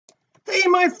Hey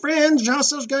my friend,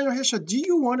 Jean-Serge Gagnon here. So do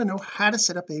you want to know how to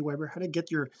set up aWeber, how to get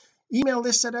your email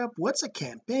list set up, what's a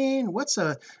campaign, what's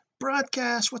a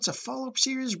broadcast, what's a follow-up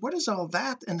series, what is all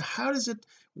that, and how does it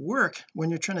work when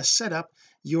you're trying to set up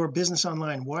your business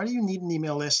online? Why do you need an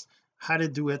email list, how to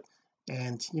do it?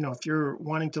 And if you're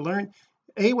wanting to learn,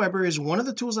 aWeber is one of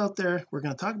the tools out there. We're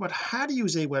going to talk about how to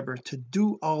use aWeber to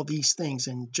do all these things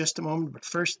in just a moment, but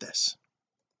first this.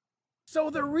 So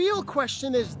the real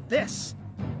question is this: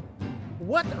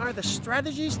 what are the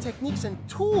strategies, techniques, and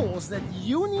tools that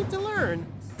you need to learn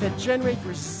to generate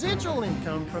residual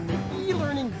income from the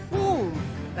e-learning boom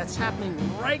that's happening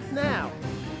right now?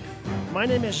 My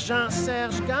name is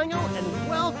Jean-Serge Gagnon, and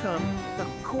welcome to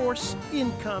Course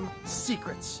Income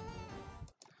Secrets.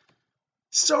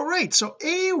 So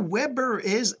aWeber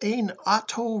is an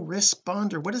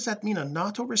autoresponder. What does that mean? An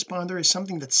autoresponder is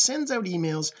something that sends out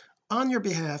emails on your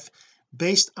behalf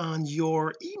based on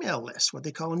your email list, what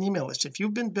they call an email list. If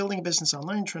you've been building a business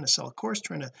online, trying to sell a course,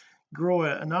 trying to grow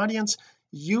an audience,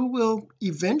 you will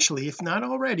eventually, if not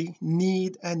already,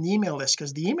 need an email list,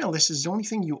 because the email list is the only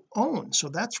thing you own. So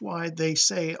that's why they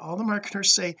say, all the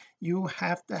marketers say, you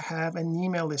have to have an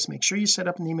email list. Make sure you set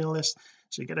up an email list.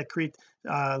 So you got to create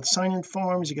sign-in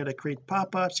forms, you got to create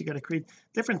pop-ups, you got to create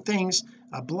different things,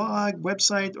 a blog,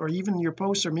 website, or even your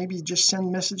posts, or maybe just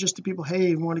send messages to people.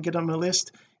 Hey, you want to get on my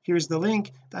list, here's the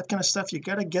link, that kind of stuff. You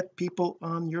got to get people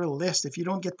on your list. If you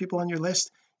don't get people on your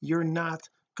list, you're not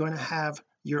going to have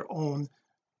your own,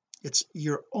 it's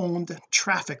your own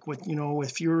traffic. With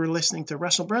if you're listening to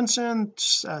Russell Brunson,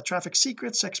 Traffic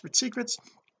Secrets, Expert Secrets,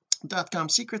 .com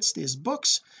secrets, these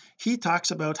books, he talks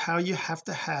about how you have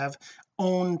to have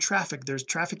own traffic. There's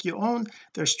traffic you own,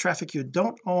 there's traffic you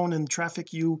don't own, and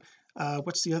traffic you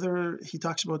what's the other, he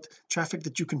talks about traffic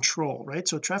that you control, right?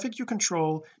 So traffic you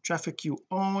control, traffic you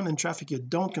own, and traffic you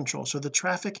don't control. So the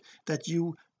traffic that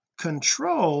you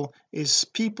control is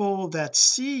people that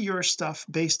see your stuff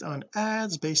based on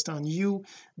ads, based on you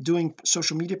doing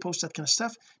social media posts, that kind of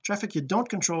stuff. Traffic you don't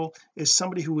control is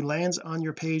somebody who lands on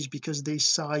your page because they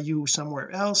saw you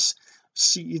somewhere else,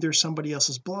 see either somebody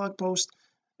else's blog post.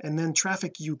 And then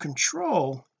traffic you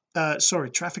control,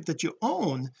 traffic that you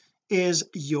own is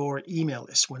your email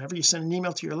list. Whenever you send an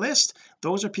email to your list,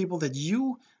 those are people that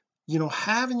you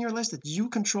have in your list, that you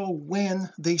control when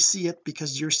they see it,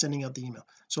 because you're sending out the email.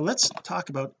 So let's talk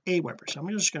about aWeber. So I'm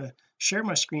just going to share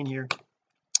my screen here.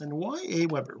 And why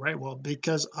aWeber? Right, well,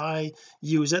 because I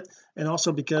use it, and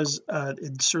also because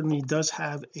it certainly does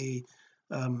have a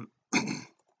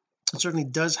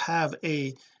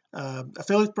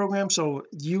affiliate program, so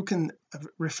you can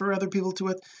refer other people to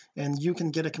it, and you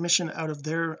can get a commission out of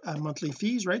their monthly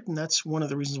fees, right? And that's one of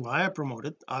the reasons why I promote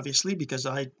it, obviously, because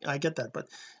I get that. But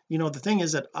the thing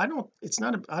is that I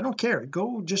don't care,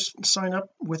 go just sign up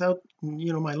without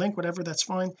my link, whatever, that's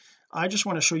fine. I just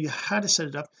want to show you how to set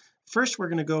it up. First, we're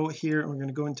going to go here and we're going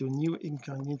to go into a new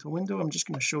incognito window. I'm just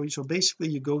going to show you. So basically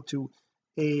you go to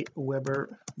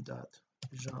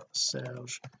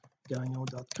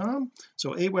aWeber.JeanSergeGagnon.com.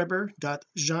 so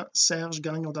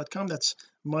aWeber.JeanSergeGagnon.com, that's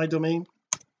my domain,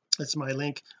 that's my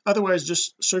link. Otherwise,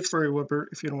 just search for aWeber.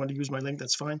 If you don't want to use my link,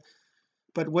 that's fine.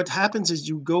 But what happens is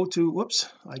you go to, whoops,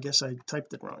 I guess I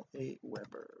typed it wrong,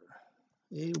 aWeber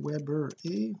AWEBER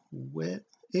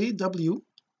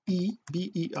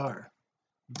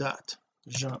dot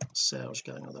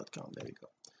JeanSergeGagnon.com. There you go.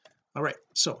 All right,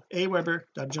 so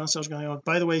aWeber.JeanSergeGagnon.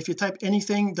 By the way, if you type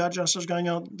anything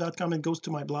 .JeanSergeGagnon.com, it goes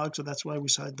to my blog, so that's why we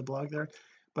cited the blog there.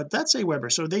 But that's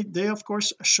aWeber. So they of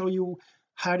course show you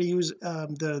how to use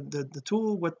the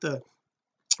tool, what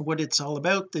it's all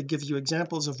about. They give you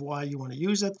examples of why you want to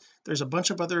use it. There's a bunch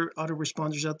of other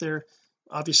autoresponders out there.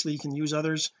 Obviously you can use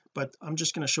others, but I'm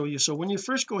just going to show you. So when you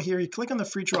first go here, you click on the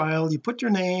free trial, you put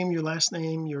your name, your last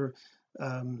name, your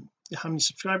how many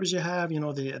subscribers you have.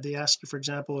 They ask you, for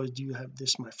example, do you have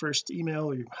this, my first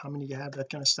email, or how many you have, that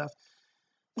kind of stuff,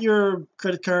 your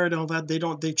credit card, all that.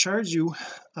 They charge you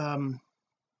a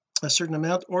certain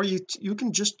amount, or you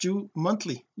can just do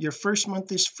monthly. Your first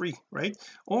month is free, right?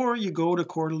 Or you go to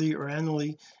quarterly or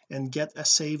annually and get a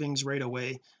savings right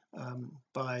away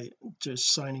by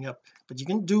just signing up. But you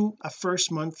can do a first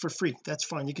month for free, that's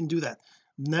fine, you can do that.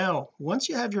 Now once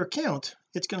you have your account,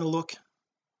 it's going to look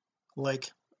like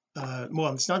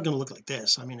well, it's not going to look like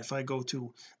this. I mean, if I go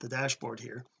to the dashboard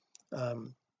here,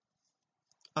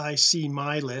 I see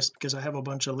my list because I have a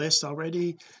bunch of lists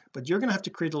already, but you're going to have to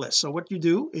create a list. So what you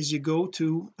do is you go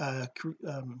to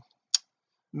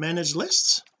manage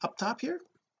lists up top here.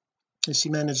 You see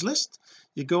manage list,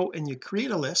 you go and you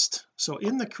create a list. So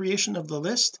in the creation of the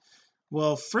list,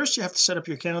 well, first you have to set up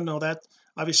your account and all that.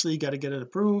 Obviously you got to get it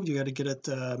approved, you got to get it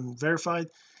verified.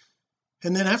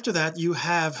 and then after that you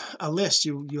have a list.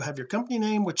 You have your company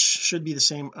name, which should be the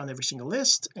same on every single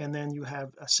list, and then you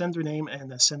have a sender name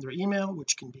and a sender email,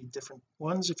 which can be different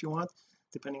ones if you want,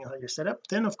 depending on how you're set up.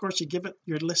 Then of course you give it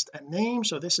your list a name.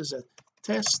 So this is a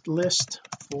test list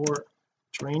for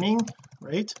training,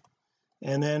 right?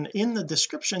 And then in the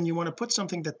description you want to put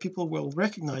something that people will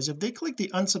recognize. If they click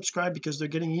the unsubscribe because they're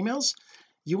getting emails,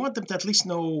 you want them to at least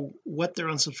know what they're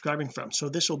unsubscribing from. So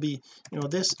this will be,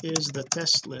 this is the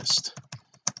test list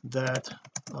that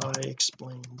I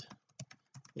explained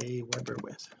aWeber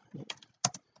with,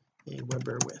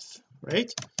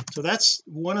 right? So that's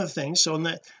one of the things. So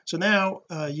now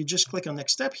you just click on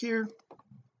next step here,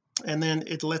 and then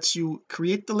it lets you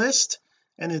create the list,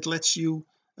 and it lets you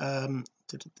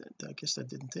I guess that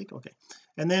didn't take, okay,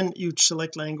 and then you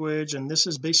select language, and this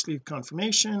is basically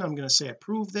confirmation. I'm going to say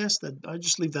approve this, that I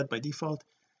just leave that by default.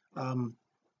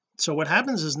 So what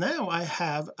happens is now I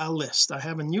have a list. I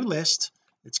have a new list.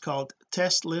 It's called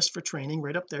test list for training,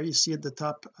 right up there. You see at the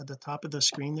top of the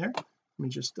screen there. Let me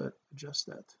just adjust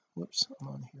that. Whoops, I'm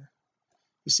on here.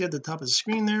 You see at the top of the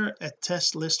screen there a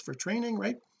test list for training,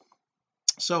 right?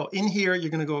 So in here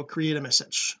you're going to go create a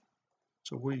message.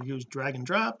 So we use drag and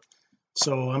drop.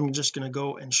 So I'm just going to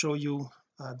go and show you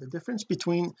the difference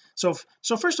between, so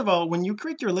first of all, when you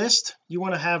create your list, you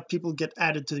want to have people get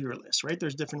added to your list, right?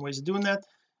 There's different ways of doing that.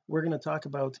 We're going to talk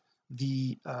about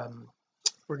the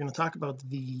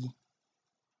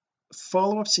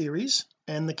follow-up series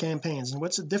and the campaigns, and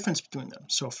what's the difference between them.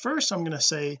 So first I'm going to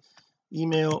say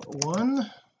email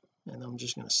 1, and I'm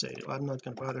just going to say, I'm not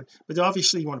going to bother, but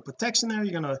obviously you want to put text in there.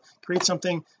 You're going to create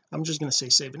something. I'm just going to say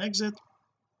save and exit,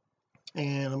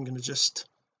 and I'm going to just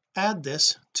add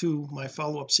this to my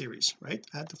follow-up series, right?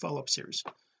 Add the follow-up series.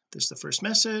 This is the first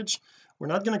message. We're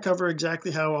not going to cover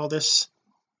exactly how all this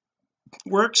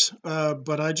works,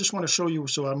 but I just want to show you.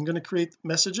 So I'm going to create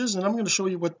messages, and I'm going to show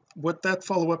you what that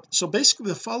follow-up, so basically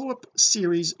the follow-up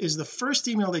series is the first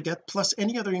email they get plus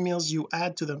any other emails you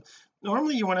add to them.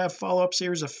 Normally you want to have follow-up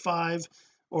series of 5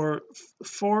 or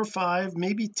 4 or 5,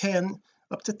 maybe 10,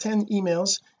 up to 10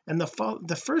 emails, and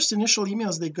the first initial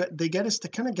emails they get is to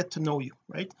kind of get to know you,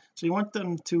 right? So you want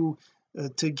them to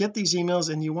get these emails,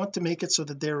 and you want to make it so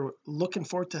that they're looking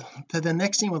forward to the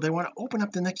next email. They want to open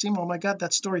up the next email. Oh my god,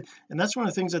 that story. And that's one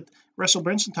of the things that Russell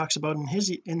Brunson talks about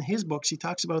in his books. He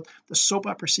talks about the soap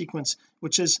opera sequence,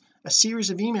 which is a series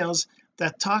of emails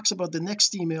that talks about the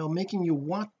next email, making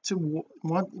you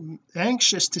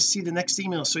anxious to see the next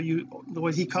email. So you,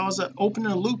 what he calls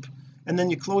opening a loop, and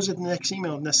then you close it in the next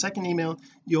email. In the second email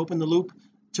you open the loop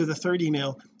to the third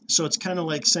email. So it's kind of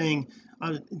like saying,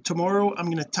 tomorrow I'm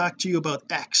going to talk to you about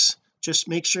X. Just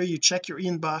make sure you check your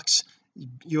inbox.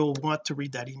 You'll want to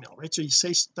read that email, right? So you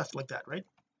say stuff like that, right?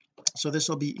 So this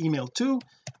will be email 2,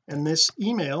 and this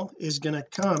email is going to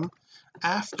come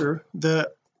after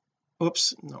the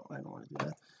oops, no, I don't want to do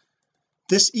that.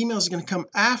 This email is going to come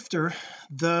after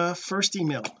the first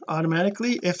email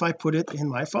automatically if I put it in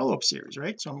my follow-up series,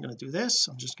 right? So I'm going to do this.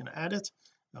 I'm just going to add it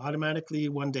automatically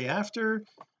one day after.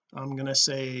 I'm going to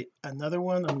say another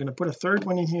one. I'm going to put a third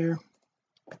one in here,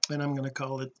 and I'm going to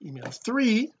call it email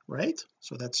 3, right?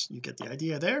 So that's, you get the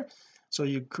idea there. So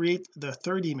you create the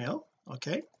third email,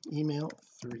 okay, email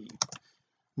 3.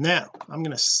 Now I'm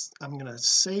going to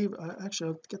save. Actually,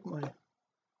 I'll get my,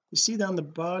 you see down the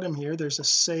bottom here there's a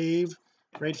save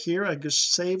right here. I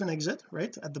just save and exit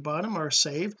right at the bottom, or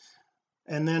save,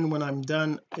 and then when I'm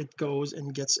done it goes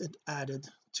and gets it added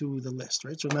to the list,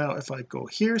 right? So now if I go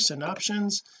here, send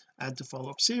options, add to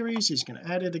follow-up series, he's going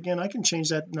to add it again. I can change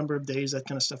that number of days, that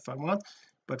kind of stuff if I want,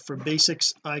 but for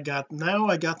basics I got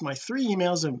my 3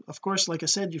 emails, and of course like I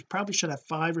said, you probably should have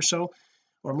 5 or so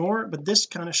or more, but this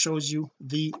kind of shows you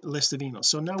the list of emails.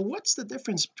 So now what's the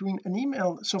difference between an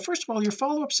email? So first of all, your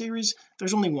follow-up series,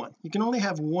 there's only one. You can only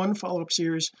have one follow-up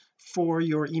series for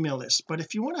your email list. But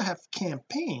if you want to have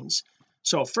campaigns,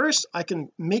 so first I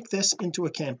can make this into a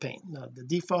campaign. Now the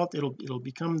default, it'll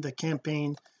become the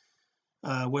campaign,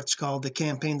 what's called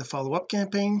the follow-up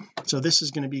campaign. So this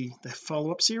is going to be the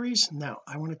follow-up series. Now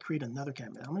I want to create another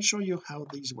campaign. I'm going to show you how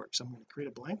these work. So I'm going to create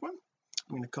a blank one.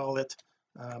 I'm going to call it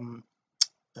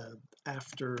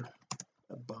after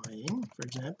buying, for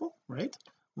example, right?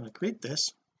 I'm going to create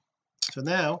this. So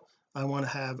now I want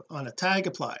to have on a tag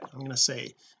applied, I'm going to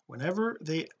say whenever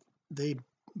they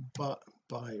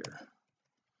buyer,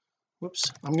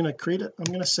 whoops, I'm going to create it.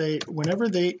 I'm going to say whenever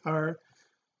they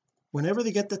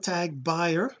get the tag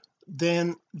buyer,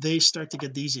 then they start to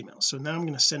get these emails. So now I'm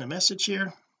going to send a message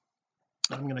here.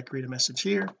 I'm going to create a message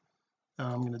here.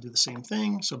 I'm going to do the same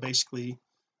thing. So basically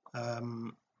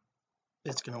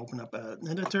it's going to open up an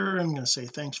editor. I'm going to say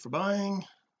thanks for buying,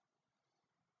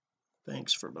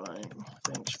 thanks for buying,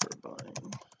 thanks for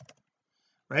buying,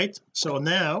 right? So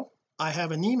now I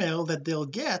have an email that they'll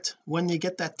get when they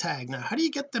get that tag. Now how do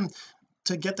you get them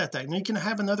to get that tag? Now you can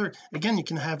have another, again, you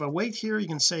can have a wait here. You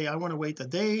can say I want to wait a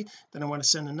day, then I want to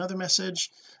send another message.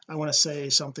 I want to say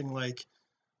something like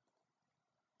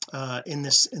in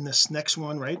this next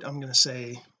one, right, I'm going to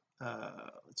say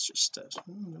let's just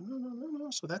no.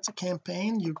 So that's a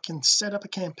campaign. You can set up a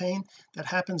campaign that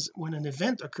happens when an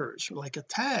event occurs, like a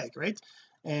tag, right?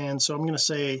 And so I'm going to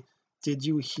say did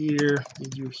you hear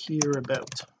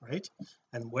about, right?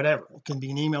 And whatever, it can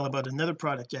be an email about another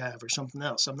product you have or something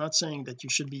else. I'm not saying that you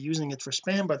should be using it for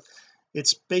spam, but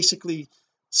it's basically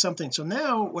something. So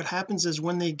now what happens is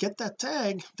when they get that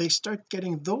tag, they start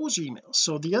getting those emails.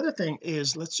 So the other thing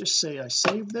is, let's just say I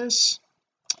save this.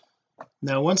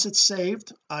 Now once it's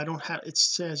saved, I don't have, it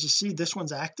says, you see this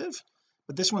one's active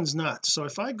but this one's not. So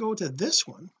if I go to this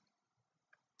one,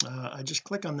 I just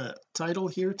click on the title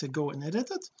here to go and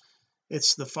edit it.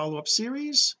 It's the follow-up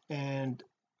series, and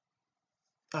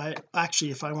I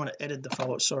actually, if I want to edit the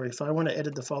follow-up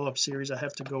series, I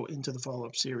have to go into the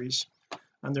follow-up series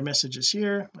under messages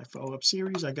here, my follow-up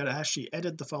series. I got to actually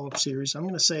edit the follow-up series. I'm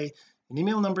going to say in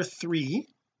email number 3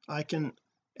 I can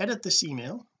edit this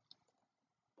email.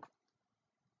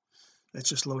 Let's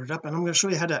just load it up, and I'm going to show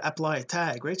you how to apply a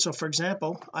tag, right? So for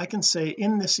example, I can say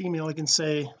in this email, I can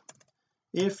say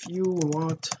if you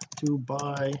want to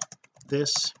buy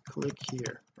this, click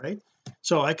here, right?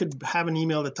 So I could have an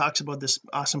email that talks about this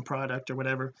awesome product or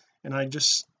whatever, and I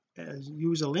just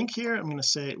use a link here. I'm going to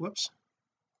say, whoops,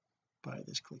 buy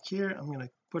this, click here. I'm going to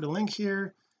put a link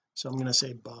here. So I'm going to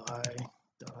say buy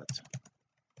dot,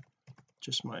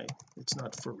 just my, it's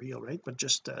not for real, right, but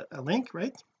just a link,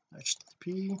 right?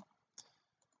 HTTP.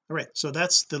 All right, so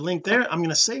that's the link there. I'm going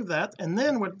to save that, and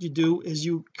then what you do is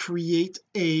you create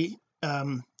a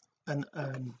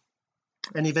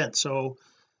an event. So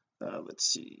let's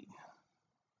see,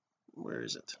 where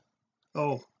is it?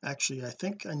 Oh, actually I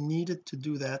think I needed to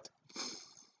do that.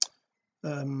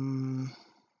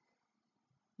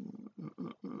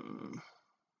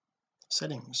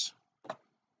 Settings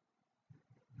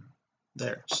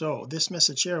there. So this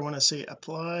message here, I want to say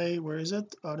apply, where is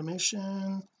it,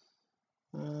 automation,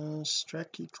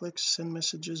 track key clicks, send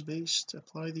messages based,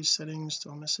 apply these settings to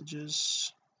all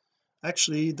messages.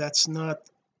 Actually that's not,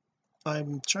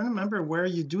 I'm trying to remember where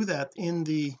you do that in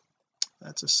the,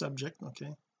 that's a subject,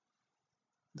 okay,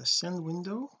 the send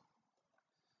window.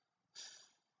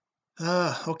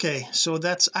 Okay, so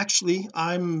that's actually,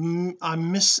 I'm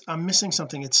missing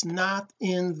something. It's not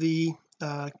in the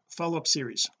follow-up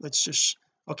series. Let's just,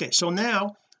 okay, so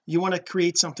now you want to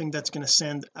create something that's going to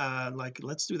send like,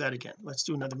 let's do that again. Let's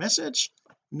do another message.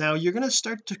 Now you're going to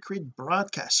start to create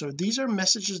broadcasts. So these are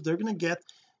messages they're going to get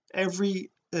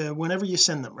every whenever you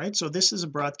send them, right? So this is a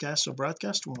broadcast, so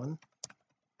broadcast one,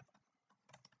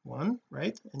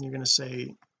 right? And you're going to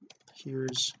say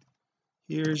here's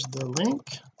the link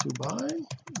to buy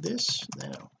this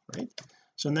now, right?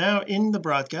 So now in the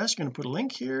broadcast you're going to put a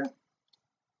link here,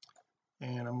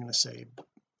 and I'm going to say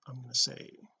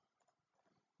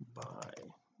buy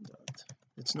dot,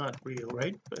 it's not real,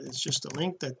 right, but it's just a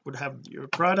link that would have your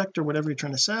product or whatever you're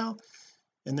trying to sell,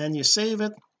 and then you save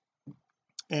it,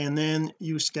 and then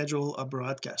you schedule a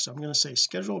broadcast. So I'm going to say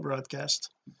schedule a broadcast.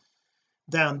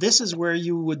 Down, this is where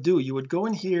you would go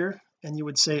in here and you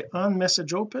would say on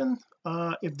message open,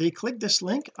 if they click this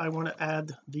link, I want to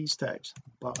add these tags,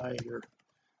 buyer,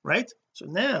 right? So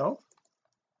now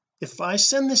if I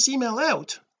send this email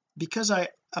out, because I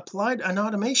applied an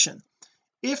automation,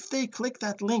 if they click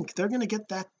that link, they're going to get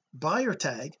that buyer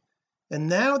tag, and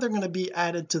now they're going to be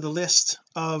added to the list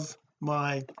of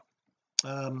my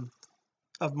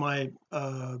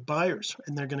buyers,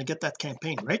 and they're going to get that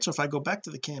campaign, right? So if I go back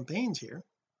to the campaigns here,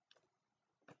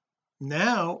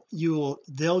 now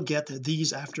they'll get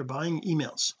these after buying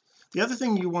emails. The other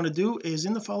thing you want to do is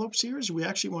in the follow-up series, we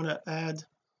actually want to add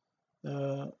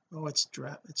it's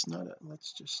draft, it's not a,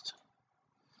 let's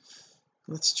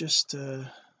just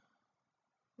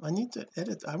I need to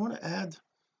edit, I want to add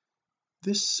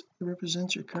this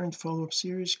represents your current follow-up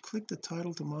series, click the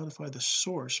title to modify the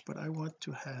source, but I want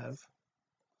to have,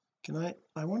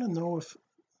 I want to know if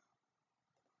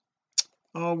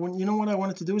when, you know what I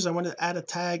wanted to do is I want to add a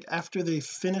tag after they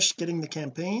finish getting the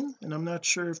campaign, and I'm not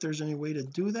sure if there's any way to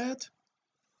do that.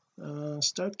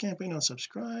 Start campaign on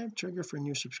subscribe, trigger for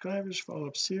new subscribers,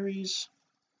 follow-up series.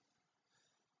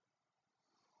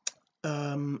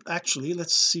 Actually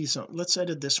let's see, so let's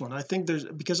edit this one. I think there's,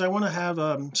 because I want to have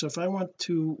so if I want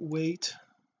to wait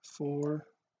for,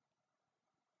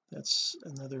 that's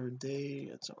another day,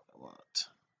 that's all I want.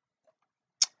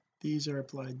 these are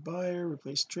applied buyer,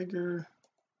 replace trigger.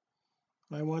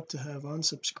 I want to have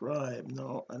unsubscribe.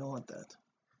 No, I don't want that.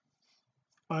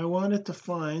 I wanted to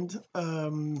find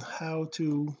how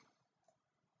to,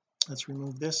 let's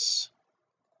remove this.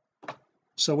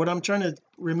 So what I'm trying to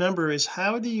remember is,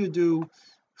 how do you do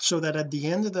so that at the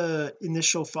end of the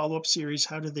initial follow-up series,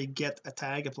 how do they get a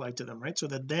tag applied to them, right? So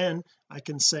that then I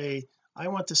can say I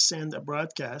want to send a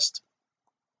broadcast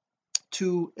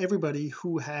to everybody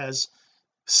who has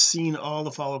seen all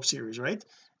the follow-up series, right?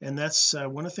 And that's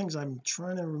one of the things I'm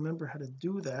trying to remember how to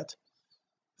do that.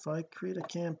 If I create a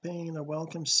campaign, a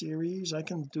welcome series, I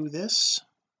can do this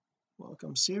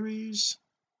welcome series,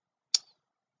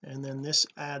 and then this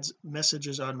adds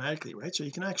messages automatically, right? So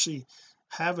you can actually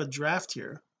have a draft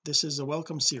here. This is a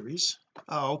welcome series.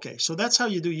 Oh, okay, so that's how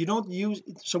you do. You don't use,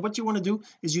 so what you want to do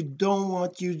is you don't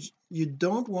want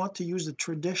to use the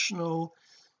traditional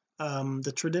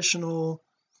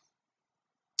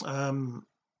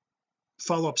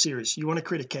follow-up series. You want to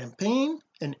create a campaign,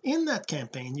 and in that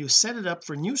campaign you set it up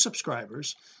for new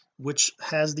subscribers, which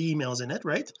has the emails in it,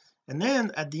 right? And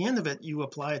then at the end of it you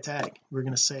apply a tag. We're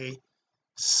going to say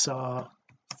saw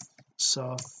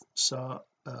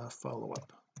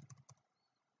follow-up,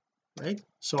 right?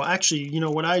 So actually,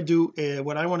 what I do,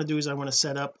 what I want to do is I want to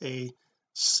set up a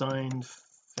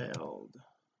Seinfeld.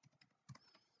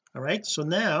 All right, so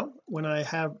now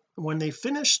when they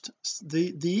finished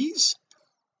these,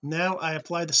 now I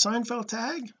apply the Seinfeld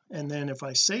tag, and then if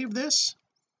I save this,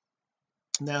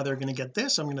 now they're going to get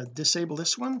this. I'm going to disable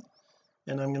this one,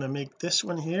 and I'm going to make this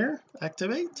one here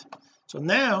activate. So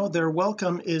now their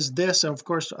welcome is this, and of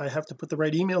course I have to put the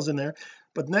right emails in there,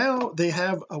 but now they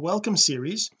have a welcome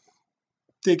series.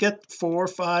 They get 4,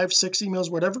 5, 6 emails,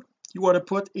 whatever you want to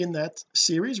put in that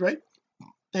series, right?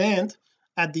 And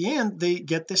at the end they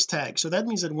get this tag. So that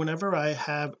means that whenever I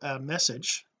have a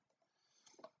message,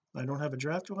 I don't have a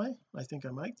draft, do I think I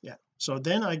might, yeah. So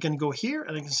then I can go here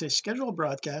and I can say schedule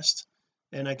broadcast,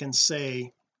 and I can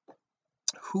say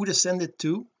who to send it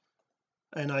to,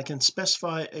 and I can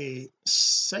specify a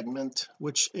segment,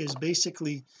 which is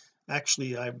basically,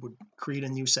 actually I would create a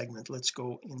new segment. Let's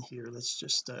go in here, let's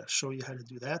just show you how to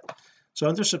do that. So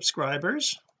under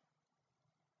subscribers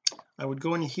I would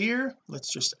go in here,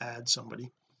 let's just add somebody.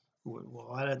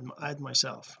 Well, add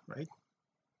myself, right?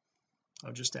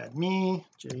 I'll just add me,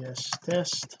 JS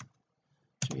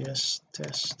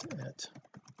test at,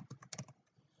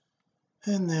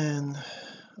 and then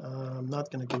I'm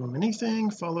not going to give them anything.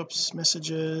 Follow-ups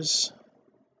messages,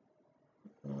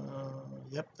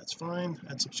 yep, that's fine.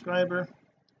 Add subscriber,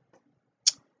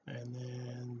 and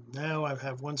then now I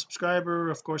have one subscriber.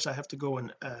 Of course I have to go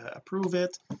and approve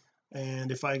it,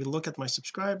 and if I look at my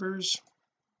subscribers,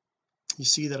 you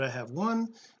see that I have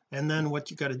one. And then what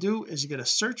you got to do is you got to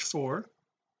search for,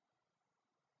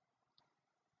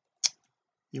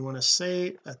 you want to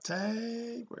say a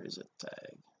tag. Where is it?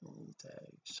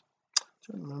 Tags,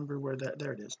 trying to remember where that,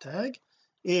 there it is. Tag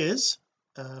is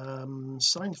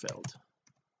Seinfeld,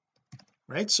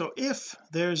 right? So if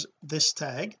there's this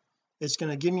tag, it's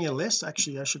going to give me a list.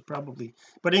 Actually I should probably,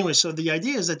 but anyway, so the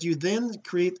idea is that you then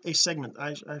create a segment.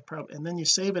 I probably, and then you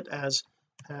save it as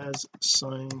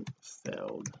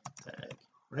Seinfeld tag,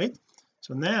 right?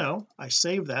 So now I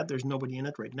save that. There's nobody in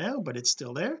it right now, but it's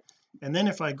still there. And then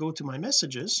if I go to my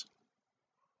messages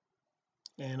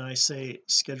and I say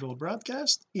schedule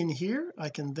broadcast, in here I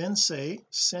can then say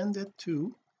send it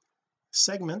to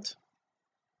segment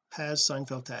has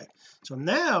Seinfeld tag. So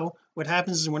now what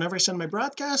happens is whenever I send my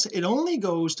broadcast, it only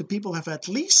goes to people who have at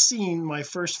least seen my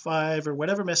first 5 or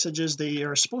whatever messages they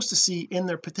are supposed to see in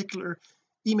their particular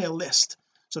email list.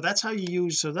 So that's how you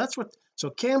use, so that's what, so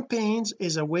campaigns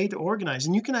is a way to organize,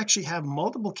 and you can actually have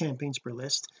multiple campaigns per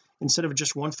list instead of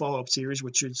just one follow-up series,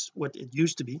 which is what it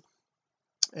used to be.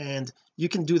 And you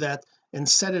can do that and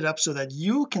set it up so that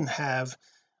you can have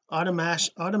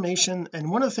automation. And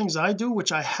one of the things I do,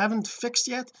 which I haven't fixed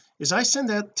yet, is I send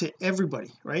that to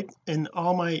everybody, right? In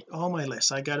all my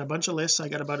lists. I got a bunch of lists. I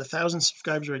got about 1,000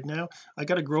 subscribers right now. I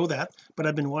got to grow that, but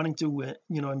I've been wanting to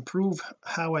improve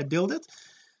how I build it.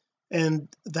 And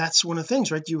that's one of the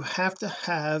things, right? You have to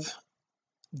have,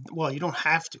 well, you don't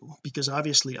have to, because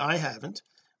obviously I haven't,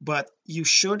 but you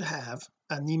should have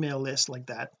an email list like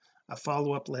that, a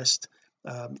follow-up list,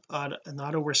 an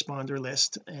autoresponder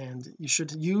list, and you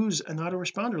should use an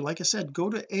autoresponder. Like I said, go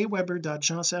to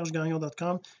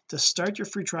aWeber.jean-serge-gagnon.com to start your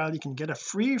free trial. You can get a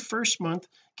free first month,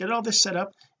 get all this set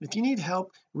up. If you need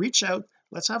help, reach out,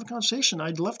 let's have a conversation.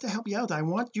 I'd love to help you out. I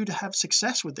want you to have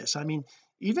success with this. I mean,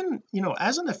 even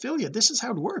as an affiliate, this is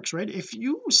how it works, right? If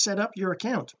you set up your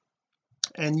account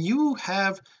and you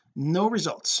have no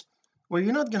results, well,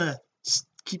 you're not going to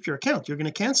keep your account. You're going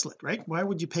to cancel it, right? Why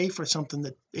would you pay for something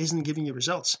that isn't giving you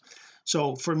results?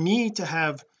 So for me to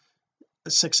have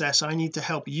success, I need to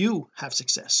help you have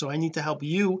success. So I need to help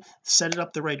you set it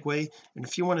up the right way. And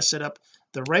if you want to set up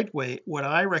the right way, what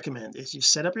I recommend is you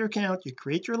set up your account, you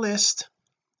create your list,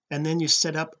 and then you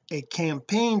set up a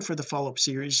campaign for the follow-up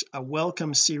series, a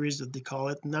welcome series that they call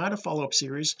it, not a follow-up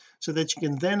series, so that you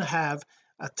can then have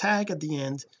a tag at the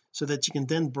end so that you can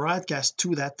then broadcast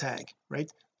to that tag,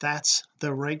 right? That's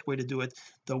the right way to do it,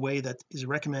 the way that is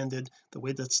recommended, the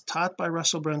way that's taught by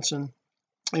Russell Brunson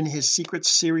in his Secret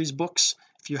Series books.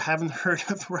 If you haven't heard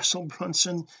of Russell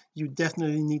Brunson, you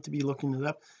definitely need to be looking it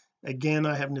up. Again,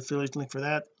 I have an affiliate link for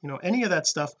that. Any of that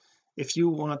stuff. If you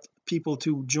want people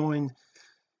to join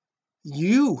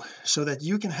you so that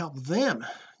you can help them,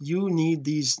 you need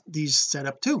these set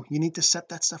up too. You need to set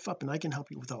that stuff up, and I can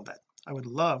help you with all that. I would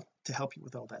love to help you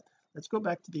with all that. Let's go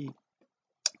back to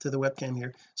the webcam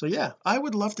here. So yeah, I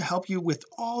would love to help you with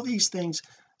all these things: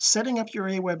 setting up your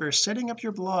aWeber, setting up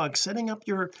your blog, setting up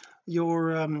your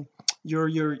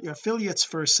affiliates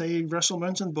for, say, Russell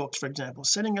Brunson books, for example,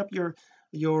 setting up your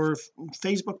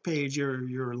Facebook page,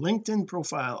 your LinkedIn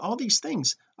profile, all these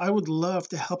things. I would love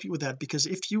to help you with that, because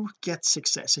if you get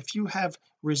success, if you have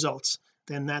results,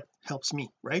 then that helps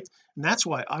me, right? And that's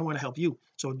why I want to help you.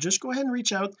 So just go ahead and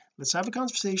reach out. Let's have a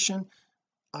conversation.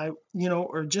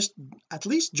 Or just at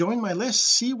least join my list,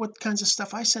 see what kinds of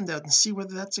stuff I send out, and see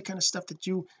whether that's the kind of stuff that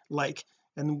you like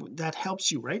and that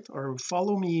helps you, right? Or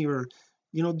follow me, or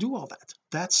do all that.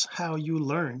 That's how you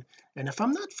learn. And if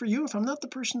I'm not for you, if I'm not the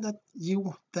person that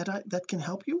can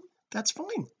help you, that's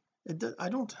fine. I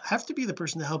don't have to be the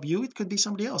person to help you. It could be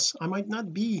somebody else. I might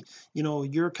not be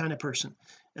your kind of person,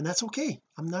 and that's okay.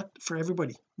 I'm not for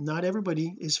everybody. Not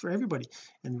everybody is for everybody.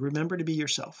 And remember to be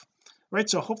yourself. Right,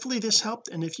 so hopefully this helped.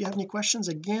 And if you have any questions,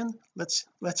 again, let's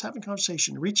have a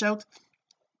conversation. Reach out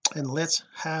and let's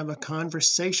have a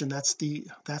conversation.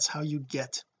 That's how you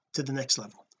get to the next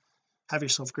level. Have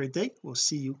yourself a great day. We'll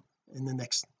see you in the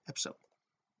next episode.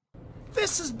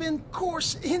 This has been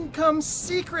Course Income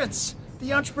Secrets,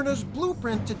 the entrepreneur's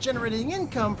blueprint to generating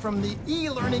income from the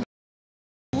e-learning.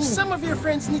 Some of your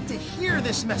friends need to hear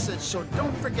this message, so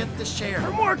don't forget to share.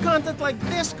 For more content like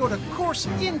this, go to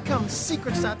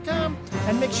CourseIncomeSecrets.com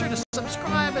and make sure to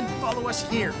subscribe and follow us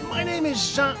here. My name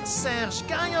is Jean-Serge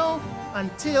Gagnon.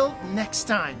 Until next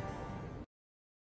time.